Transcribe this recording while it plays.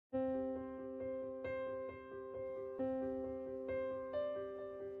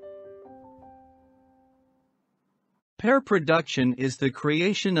Pair production is the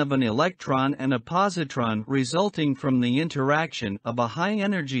creation of an electron and a positron resulting from the interaction of a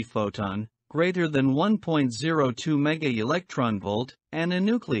high-energy photon, greater than 1.02 MeV, and a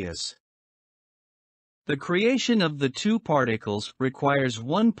nucleus. The creation of the two particles requires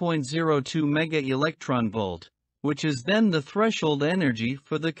 1.02 MeV, which is then the threshold energy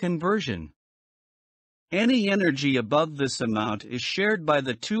for the conversion. Any energy above this amount is shared by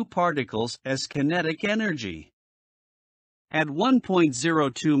the two particles as kinetic energy. At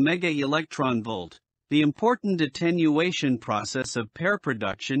 1.02 MeV, the important attenuation process of pair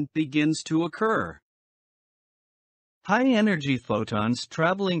production begins to occur. High-energy photons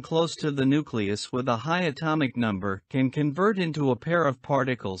traveling close to the nucleus with a high atomic number can convert into a pair of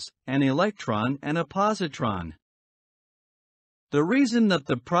particles, an electron and a positron. The reason that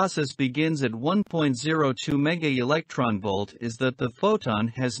the process begins at 1.02 MeV is that the photon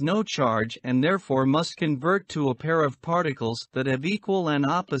has no charge and therefore must convert to a pair of particles that have equal and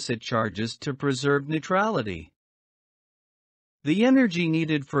opposite charges to preserve neutrality. The energy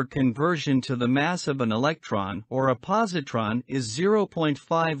needed for conversion to the mass of an electron or a positron is 0.51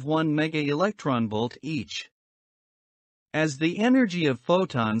 MeV each. As the energy of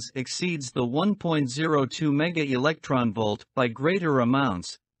photons exceeds the 1.02 MeV by greater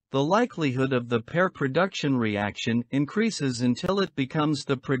amounts, the likelihood of the pair production reaction increases until it becomes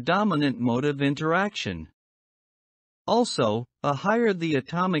the predominant mode of interaction. Also, the higher the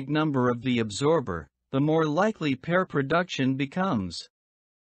atomic number of the absorber, the more likely pair production becomes.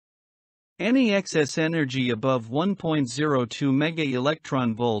 Any excess energy above 1.02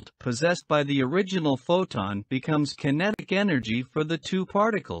 MeV possessed by the original photon becomes kinetic energy for the two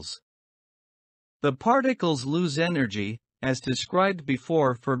particles. The particles lose energy, as described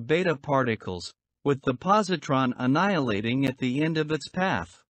before for beta particles, with the positron annihilating at the end of its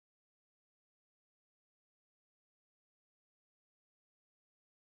path.